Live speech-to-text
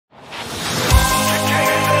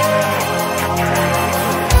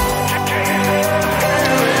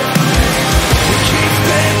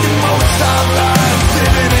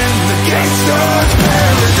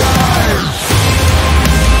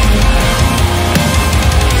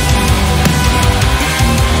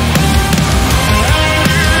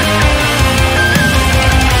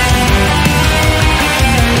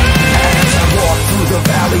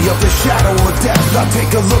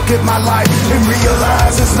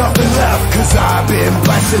Cause I've been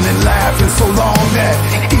blasting and laughing so long that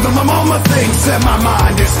even my mama thinks that my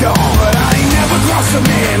mind is gone. But I ain't never crossed a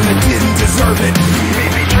man that didn't deserve it.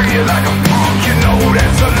 Made me treated like a punk, you know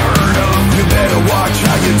that's unheard of. You better watch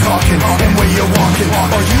how you're talking and where you're walking,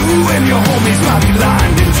 or you and your homies might be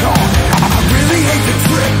lined in chalk. I really hate the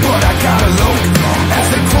trip, but I gotta load. As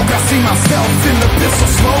they croak, I see myself in the pistol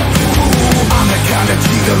smoke. Ooh, I'm the kind of G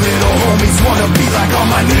the little homies wanna be like, on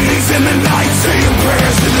my knees in the night, saying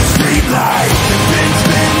prayers in the street light. They've been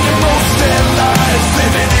spending most their lives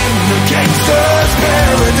living in the gangster's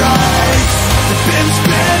paradise. They've been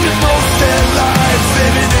spending most their lives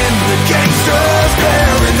living in the gangster's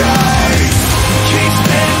paradise. We keep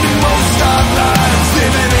spending most our lives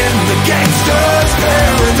living in the gangster's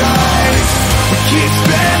paradise. We keep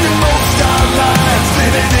spending most our lives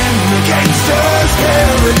living in the gangster's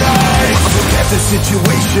paradise. Look at the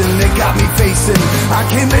situation that got me facing. I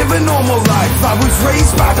can't live a normal life, I was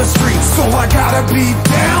raised by the streets, so I gotta be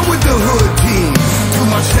down with the hood team. Too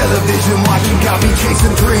much television watching got me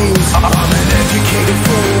chasing dreams. I'm an educated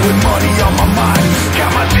fool with money on my mind.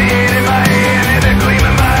 Got my tin in my hand and a gleam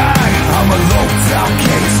in my eye. I'm a low-down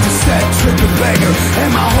case, cassette tripping beggar, and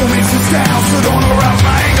my homies is down, so don't arouse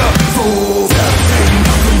my anger. Fools, ain't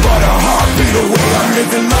nothing but a heartbeat away. I'm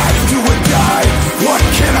living life, do or die. What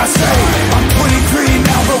can I say? I'm 23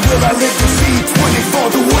 now, but will I live to see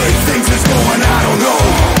 24? The way things is going, I don't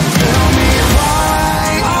know.